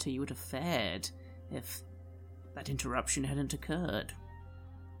much better you would have fared if that interruption hadn't occurred.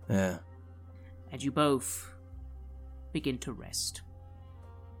 Yeah. And you both begin to rest.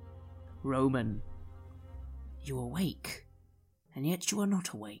 Roman, you awake, and yet you are not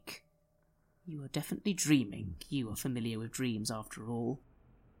awake. You are definitely dreaming. You are familiar with dreams after all.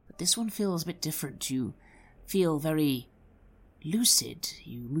 But this one feels a bit different. You feel very lucid.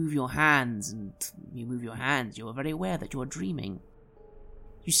 You move your hands, you are very aware that you are dreaming.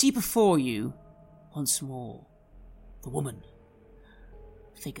 You see before you, once more, the woman.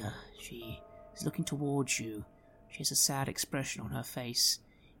 Figure. She is looking towards you. She has a sad expression on her face.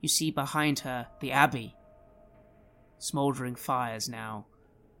 You see behind her the abbey. Smouldering fires now.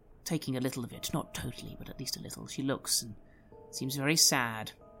 Taking a little of it. Not totally, but at least a little. She looks and seems very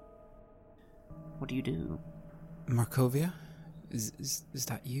sad. What do you do? Markovia? Is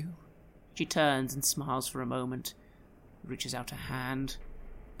that you? She turns and smiles for a moment. Reaches out a hand.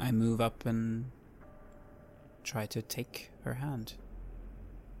 I move up and try to take her hand.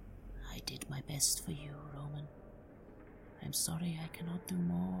 I did my best for you, Roman. I'm sorry I cannot do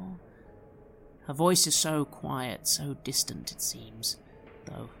more. Her voice is so quiet, so distant it seems,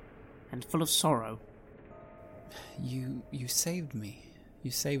 though, and full of sorrow. You saved me. You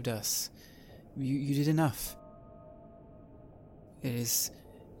saved us. You did enough. It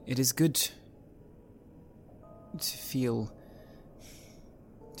is good to feel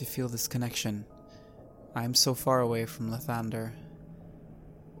this connection. I'm so far away from Lythander,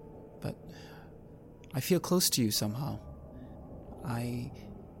 but I feel close to you somehow. I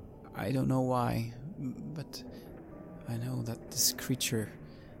don't know why, but I know that this creature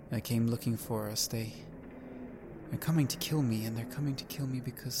that came looking for us, they're coming to kill me, and they're coming to kill me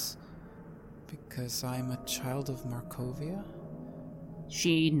because I'm a child of Markovia?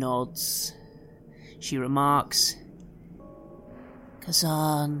 She nods. She remarks,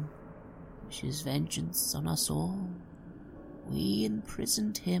 Kazan wishes vengeance on us all. We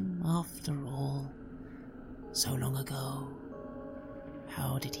imprisoned him after all. So long ago.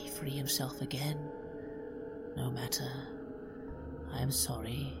 How did he free himself again? No matter. I am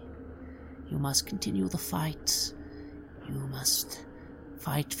sorry. You must continue the fight. You must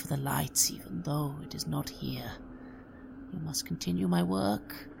fight for the light, even though it is not here. You must continue my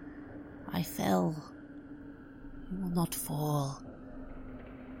work. I fell. You will not fall.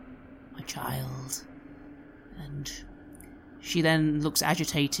 My child. And she then looks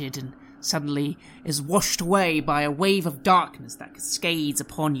agitated and suddenly is washed away by a wave of darkness that cascades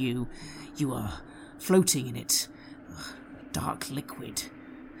upon you. You are floating in it. Dark liquid.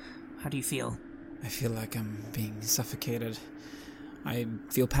 How do you feel? I feel like I'm being suffocated. I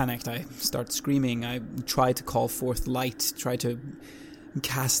feel panicked. I start screaming. I try to call forth light, try to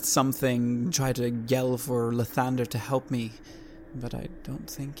cast something, try to yell for Lythander to help me, but I don't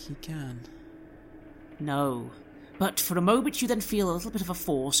think he can. No. But for a moment you then feel a little bit of a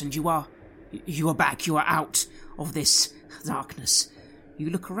force, and you are back, you are out of this darkness. You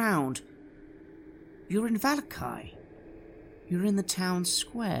look around. You're in Valakai. You're in the town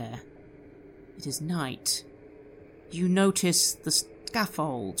square. It is night. You notice the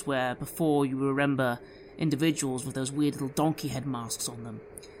scaffolds where before you remember individuals with those weird little donkey head masks on them.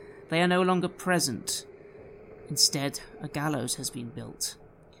 They are no longer present. Instead, a gallows has been built.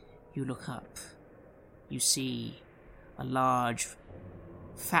 You look up. You see a large,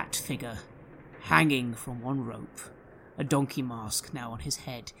 fat figure hanging from one rope, a donkey mask now on his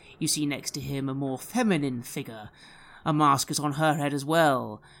head. You see next to him a more feminine figure. A mask is on her head as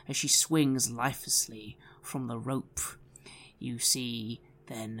well, as she swings lifelessly from the rope. You see,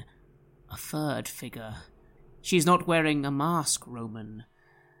 then, a third figure. She's not wearing a mask, Roman.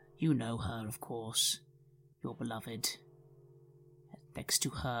 You know her, of course. Your beloved. Next to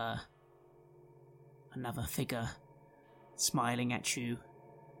her, another figure, smiling at you.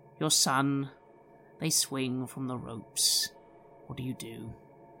 Your son. They swing from the ropes. What do you do?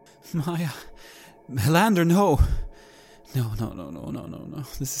 Maya. Melander, no. No.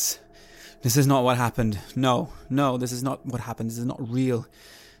 This is not what happened. No, this is not what happened. This is not real.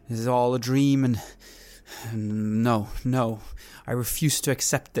 This is all a dream, and No. I refuse to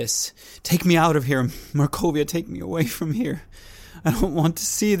accept this. Take me out of here, Markovia. Take me away from here. I don't want to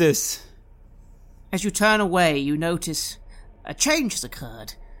see this. As you turn away, you notice a change has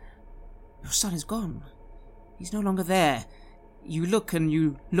occurred. Your son is gone. He's no longer there. You look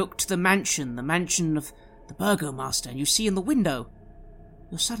to the mansion of the burgomaster, and you see in the window,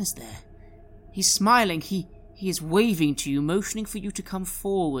 your son is there. He's smiling, he is waving to you, motioning for you to come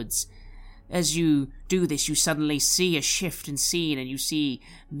forwards. As you do this, you suddenly see a shift in scene, and you see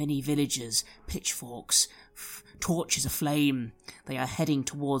many villagers, pitchforks, torches aflame. They are heading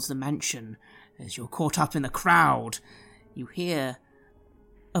towards the mansion. As you're caught up in the crowd, you hear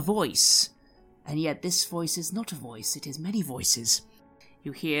a voice, and yet this voice is not a voice, it is many voices.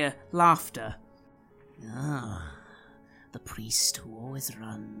 You hear laughter. Ah, the priest who always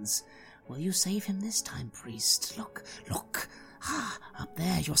runs. Will you save him this time, priest? Look. Ah, up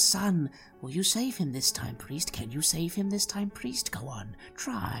there, your son. Will you save him this time, priest? Can you save him this time, priest? Go on.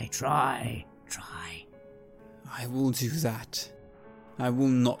 Try. I will do that. I will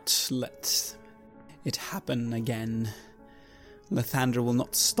not let it happen again. Lathander will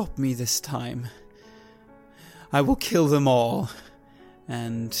not stop me this time. I will kill them all.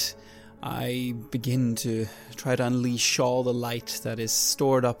 And I begin to try to unleash all the light that is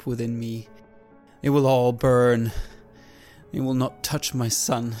stored up within me. It will all burn. It will not touch my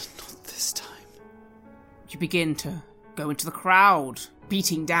son, not this time. You begin to go into the crowd,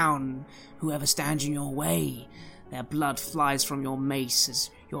 beating down whoever stands in your way. Their blood flies from your mace as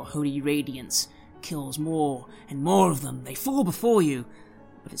your holy radiance kills more and more of them. They fall before you,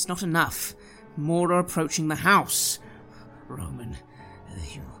 but it's not enough. More are approaching the house. Roman,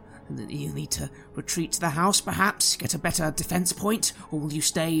 you need to retreat to the house, perhaps, get a better defense point, or will you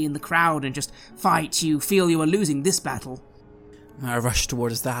stay in the crowd and just fight? You feel you are losing this battle. I rush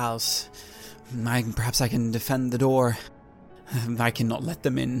towards the house. Perhaps I can defend the door. I cannot let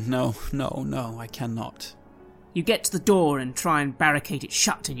them in. No, I cannot. You get to the door and try and barricade it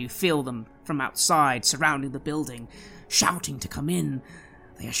shut, and you feel them from outside surrounding the building, shouting to come in.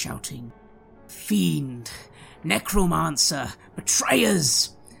 They are shouting, "Fiend! Necromancer!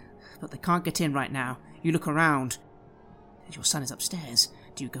 Betrayers!" But they can't get in right now. You look around. Your son is upstairs.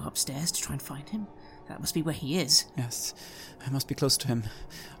 Do you go upstairs to try and find him? That must be where he is. Yes, I must be close to him.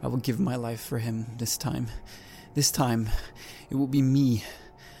 I will give my life for him this time. This time, it will be me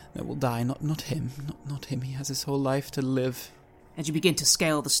that will die, not him. Not him. He has his whole life to live. As you begin to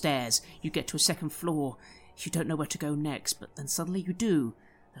scale the stairs, you get to a second floor. You don't know where to go next, but then suddenly you do.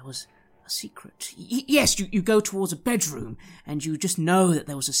 There was a secret. Yes, you go towards a bedroom, and you just know that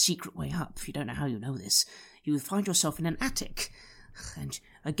there was a secret way up. You don't know how you know this. You find yourself in an attic, and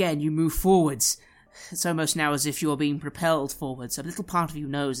again you move forwards. It's almost now as if you are being propelled forwards. A little part of you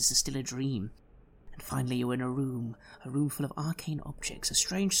knows this is still a dream. And finally you're in a room full of arcane objects. A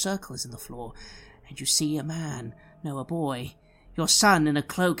strange circle is in the floor, and you see a man, no, a boy. Your son in a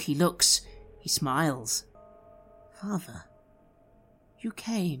cloak. He looks, he smiles. Father, you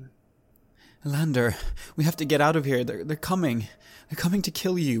came. Elander, we have to get out of here. They're coming. They're coming to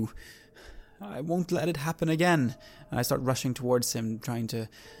kill you. I won't let it happen again. And I start rushing towards him, trying to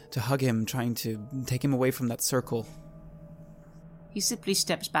hug him, trying to take him away from that circle. He simply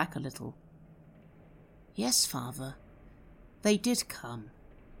steps back a little. Yes, Father. They did come.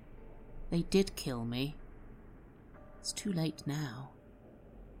 They did kill me. It's too late now.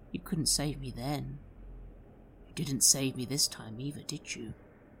 You couldn't save me then. You didn't save me this time either, did you?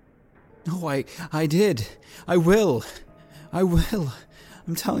 No, I did. I will.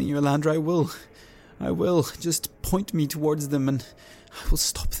 I'm telling you, Elander, I will. Just point me towards them and I will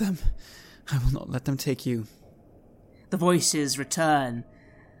stop them. I will not let them take you. The voices return.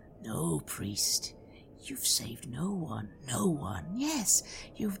 No, priest. You've saved no one. Yes,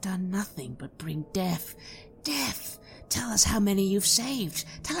 you've done nothing but bring death. Death! Tell us how many you've saved.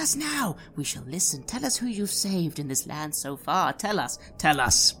 Tell us now. We shall listen. Tell us who you've saved in this land so far. Tell us.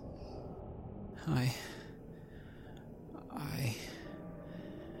 I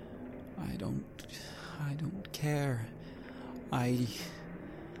don't care.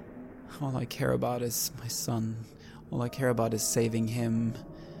 All I care about is my son. All I care about is saving him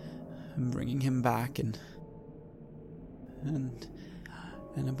and bringing him back and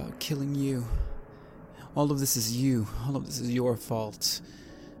about killing you. All of this is you. All of this is your fault.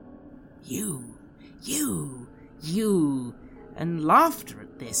 You, and laughter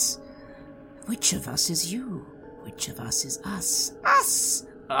at this. Which of us is you? Which of us is us? Us!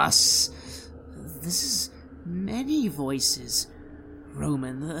 This is many voices.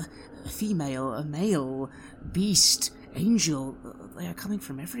 Roman, a female, a male, beast, angel. they are coming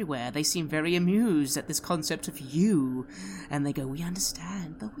from everywhere. They seem very amused at this concept of you. And they go, we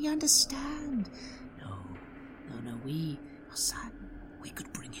understand, but we understand. No, your son, we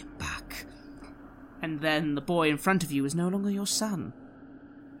could bring him back. And then the boy in front of you is no longer your son.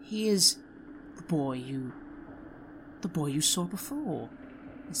 He is the boy you saw before.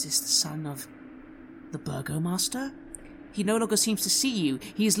 Is this the son of the Burgomaster? He no longer seems to see you.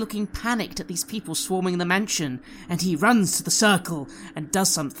 He is looking panicked at these people swarming the mansion, and he runs to the circle and does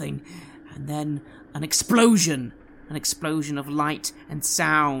something. And then an explosion of light and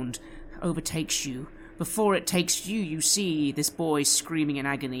sound overtakes you. Before it takes you, you see this boy screaming in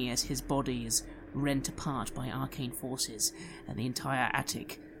agony as his body is rent apart by arcane forces, and the entire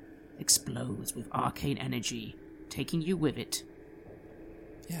attic explodes with arcane energy, taking you with it.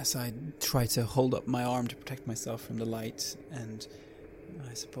 Yes, I try to hold up my arm to protect myself from the light, and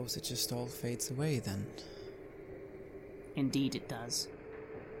I suppose it just all fades away then. Indeed it does.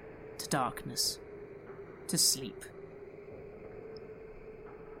 To darkness. To sleep.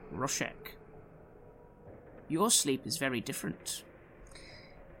 Roshek. Your sleep is very different.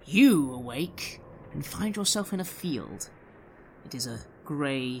 You awake and find yourself in a field. It is a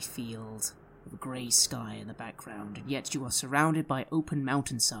grey field with a grey sky in the background, and yet you are surrounded by open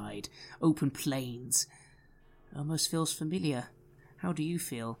mountainside, open plains. It almost feels familiar. How do you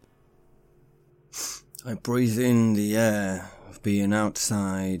feel? I breathe in the air of being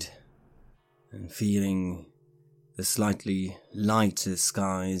outside and feeling the slightly lighter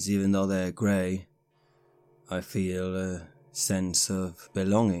skies, even though they're grey. I feel a sense of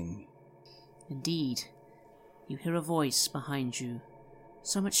belonging. Indeed. You hear a voice behind you,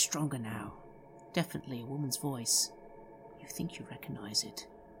 so much stronger now. Definitely a woman's voice. You think you recognize it.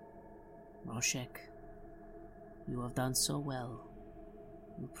 Roshek, you have done so well.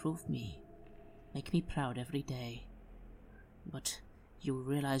 You prove me. Make me proud every day. But you will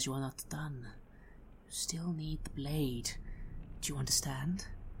realize you are not done. You still need the blade. Do you understand?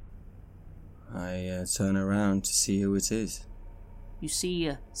 I turn around to see who it is. You see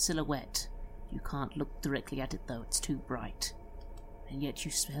a silhouette. You can't look directly at it though, it's too bright. And yet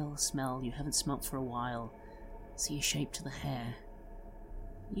you smell you haven't smelt for a while. See a shape to the hair.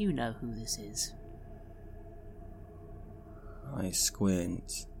 You know who this is. I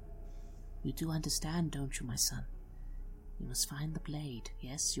squint. You do understand, don't you, my son? You must find the blade.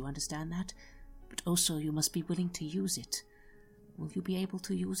 Yes, you understand that? But also you must be willing to use it. Will you be able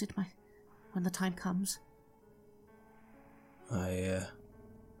to use it when the time comes? I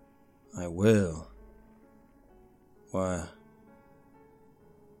will. Why?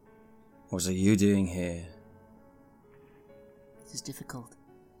 What are you doing here? It is difficult,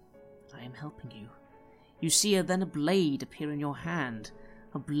 but I am helping you. You see then a blade appear in your hand.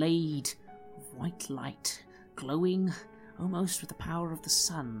 A blade of white light, glowing almost with the power of the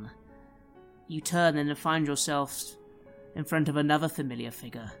sun. You turn and find yourself in front of another familiar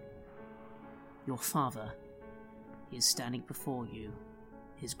figure. Your father. He is standing before you,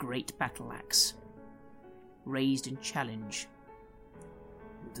 his great battle axe, raised in challenge.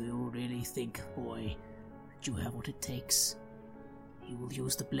 Do you really think, boy, that you have what it takes? You will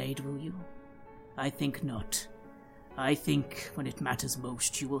use the blade, will you? I think not. I think when it matters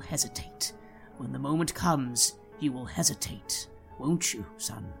most, you will hesitate. When the moment comes, you will hesitate. Won't you,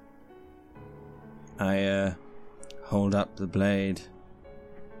 son? I hold up the blade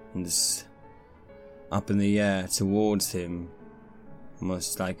and just up in the air towards him,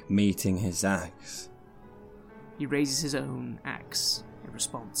 almost like meeting his axe. He raises his own axe in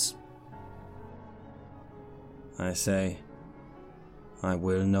response. I say, I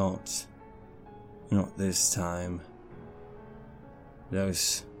will not. Not this time.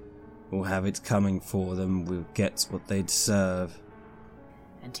 Those who have it coming for them will get what they deserve.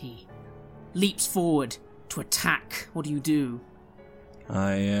 And he leaps forward to attack. What do?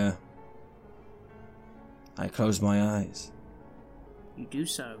 I close my eyes. You do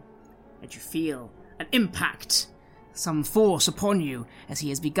so, and you feel an impact, some force upon you as he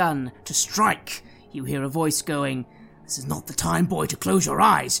has begun to strike. You hear a voice going, "This is not the time, boy, to close your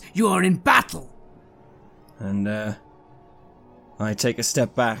eyes. You are in battle." And I take a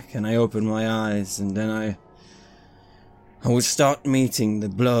step back and I open my eyes, and then I will start meeting the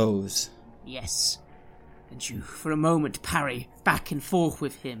blows. Yes. And you, for a moment, parry back and forth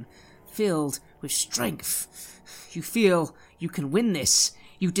with him, filled with strength. You feel you can win this.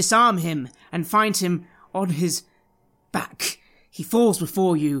 You disarm him and find him on his back. He falls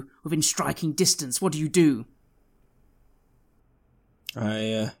before you within striking distance. What do?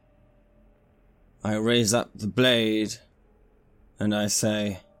 I raise up the blade and I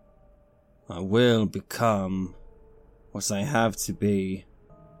say, I will become what I have to be,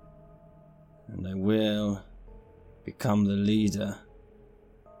 and I will become the leader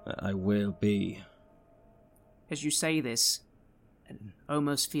that I will be. As you say this, and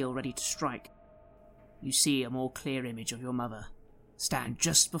almost feel ready to strike, you see a more clear image of your mother stand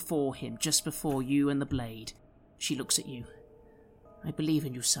just before him, just before you and the blade. She looks at you. I believe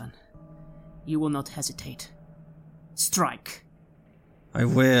in you, son. You will not hesitate. Strike. I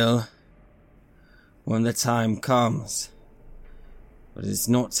will, when the time comes. But it's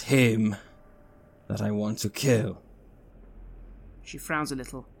not him that I want to kill. She frowns a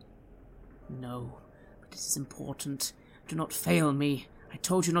little. No, but it is important. Do not fail me. I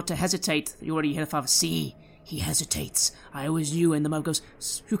told you not to hesitate. You already hear the father. See, he hesitates. I always knew, and the mother goes,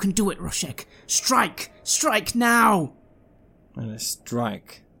 "You can do it, Roshek. Strike! Strike now!" And I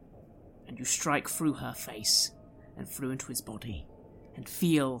strike. And you strike through her face, and through into his body, and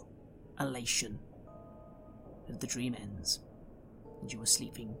feel elation. And the dream ends, and you are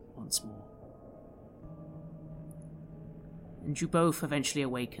sleeping once more. And you both eventually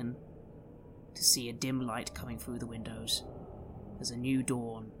awaken to see a dim light coming through the windows as a new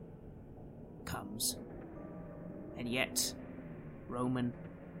dawn comes. And yet, Roman,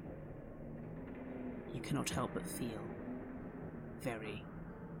 you cannot help but feel very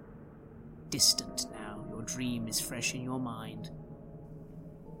distant now. Your dream is fresh in your mind.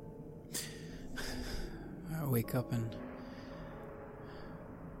 I wake up and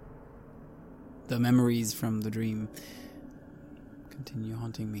the memories from the dream continue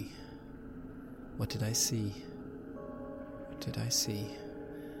haunting me. What did I see? What did I see?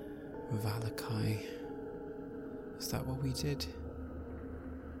 Valakai. Is that what we did?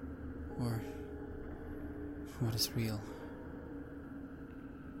 Or what is real?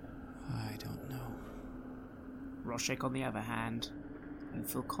 I don't know. Roshek, on the other hand, you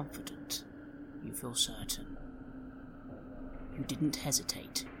feel confident. You feel certain. You didn't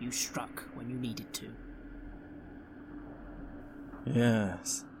hesitate. You struck when you needed to.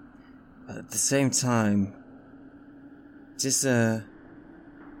 Yes. But at the same time, just a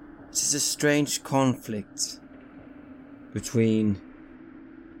strange conflict between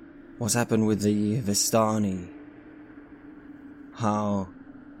what happened with the Vistani, how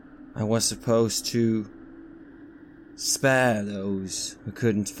I was supposed to spare those who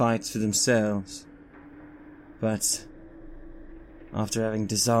couldn't fight for themselves, but after having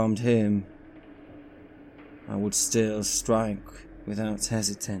disarmed him, I would still strike without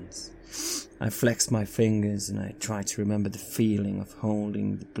hesitance. I flexed my fingers and I tried to remember the feeling of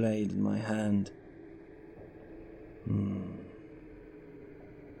holding the blade in my hand.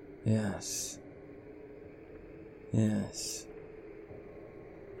 Yes. Yes.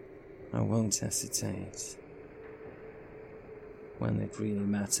 I won't hesitate when it really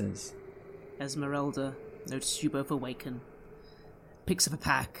matters. Esmeralda notices you both awaken, picks up a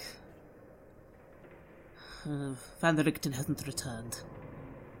pack. Van der Richten hasn't returned.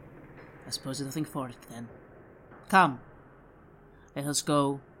 I suppose there's nothing for it then. Come, let us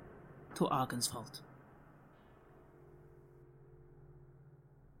go to Argon's vault.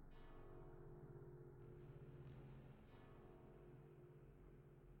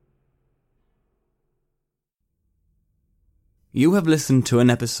 You have listened to an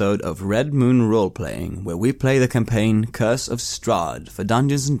episode of Red Moon Roleplaying, where we play the campaign Curse of Strahd for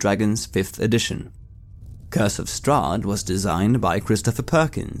Dungeons & Dragons 5th edition. Curse of Strahd was designed by Christopher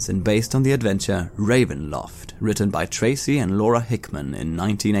Perkins and based on the adventure Ravenloft, written by Tracy and Laura Hickman in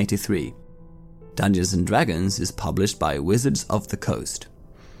 1983. Dungeons & Dragons is published by Wizards of the Coast.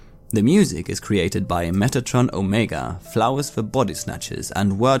 The music is created by Metatron Omega, Flowers for Body Snatchers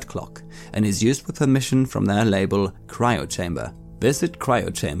and Word Clock, and is used with permission from their label Cryochamber. Visit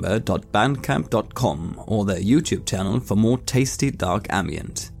cryochamber.bandcamp.com or their YouTube channel for more tasty dark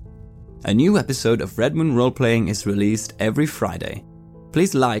ambient. A new episode of Red Moon Roleplaying is released every Friday.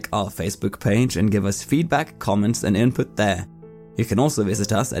 Please like our Facebook page and give us feedback, comments and input there. You can also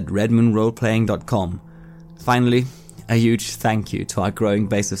visit us at redmoonroleplaying.com. Finally, a huge thank you to our growing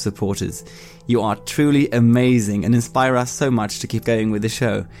base of supporters. You are truly amazing and inspire us so much to keep going with the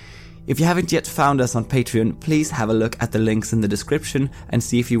show. If you haven't yet found us on Patreon, please have a look at the links in the description and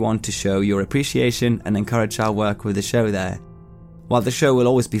see if you want to show your appreciation and encourage our work with the show there. While the show will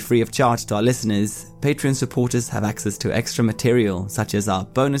always be free of charge to our listeners, Patreon supporters have access to extra material such as our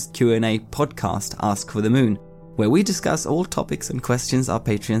bonus Q&A podcast Ask for the Moon, where we discuss all topics and questions our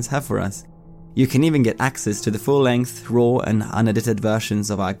Patreons have for us. You can even get access to the full-length, raw and unedited versions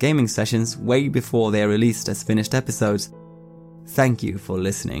of our gaming sessions way before they are released as finished episodes. Thank you for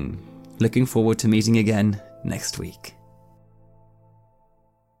listening. Looking forward to meeting again next week.